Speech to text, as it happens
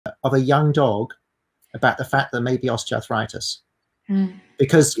of a young dog about the fact that maybe osteoarthritis.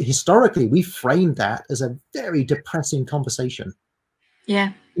 Because historically we framed that as a very depressing conversation.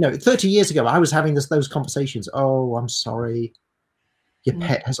 Yeah. You know, 30 years ago, I was having those conversations. Oh, I'm sorry. Your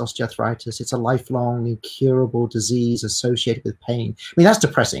pet has osteoarthritis. It's a lifelong, incurable disease associated with pain. I mean, that's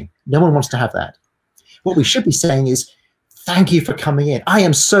depressing. No one wants to have that. What we should be saying is, thank you for coming in. I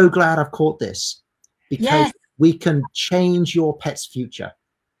am so glad I've caught this, because we can change your pet's future.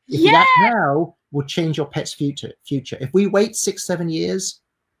 If we act now, we'll change your pet's future. If we wait 6, 7 years,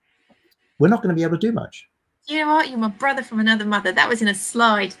 we're not going to be able to do much. You know what? You're my brother from another mother. That was in a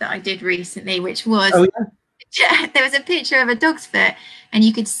slide that I did recently, which was, there was a picture of a dog's foot, and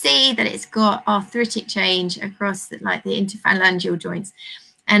you could see that it's got arthritic change across the interphalangeal joints.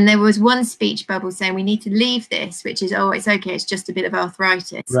 And there was one speech bubble saying we need to leave this, which is, oh, it's okay, it's just a bit of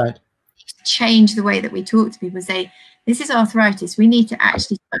arthritis. Right. Change the way that we talk to people and say, this is arthritis. We need to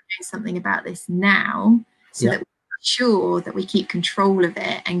actually start doing something about this now, so that we're sure that we keep control of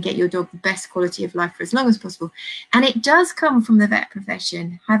it and get your dog the best quality of life for as long as possible. And it does come from the vet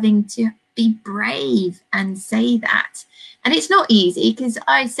profession, having to be brave and say that. And it's not easy, because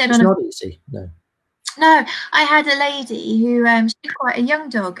I said it's not easy. No, I had a lady who she's quite a young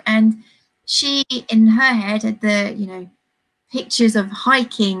dog, and she in her head had the, you know, pictures of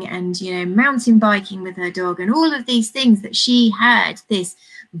hiking and, you know, mountain biking with her dog, and all of these things that she had, this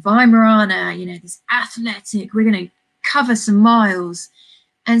Weimaraner, you know, this athletic, we're going to cover some miles.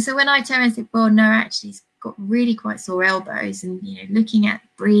 And so when I turned and said, well, no, actually he's got really quite sore elbows, and, you know, looking at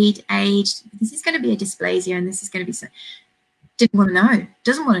breed, age, this is going to be a dysplasia, and this is going to be so, didn't want to know,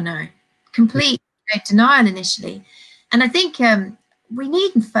 doesn't want to know, complete denial initially. And I think we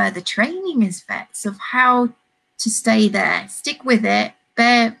need further training as vets of how to stay there, stick with it,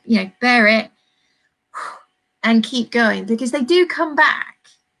 bear it, and keep going, because they do come back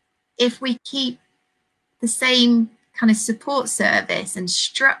if we keep the same kind of support service and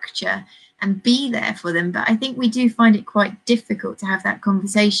structure and be there for them. But I think we do find it quite difficult to have that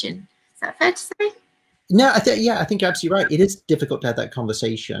conversation. Is that fair to say? No, I think you're absolutely right. It is difficult to have that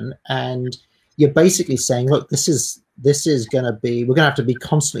conversation, and you're basically saying, look, this is going to be, we're going to have to be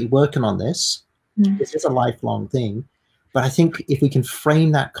constantly working on this. This is a lifelong thing. But I think if we can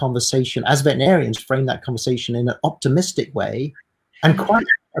frame that conversation, as veterinarians, frame that conversation in an optimistic way, and quite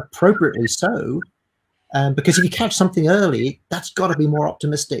appropriately so, because if you catch something early, that's got to be more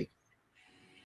optimistic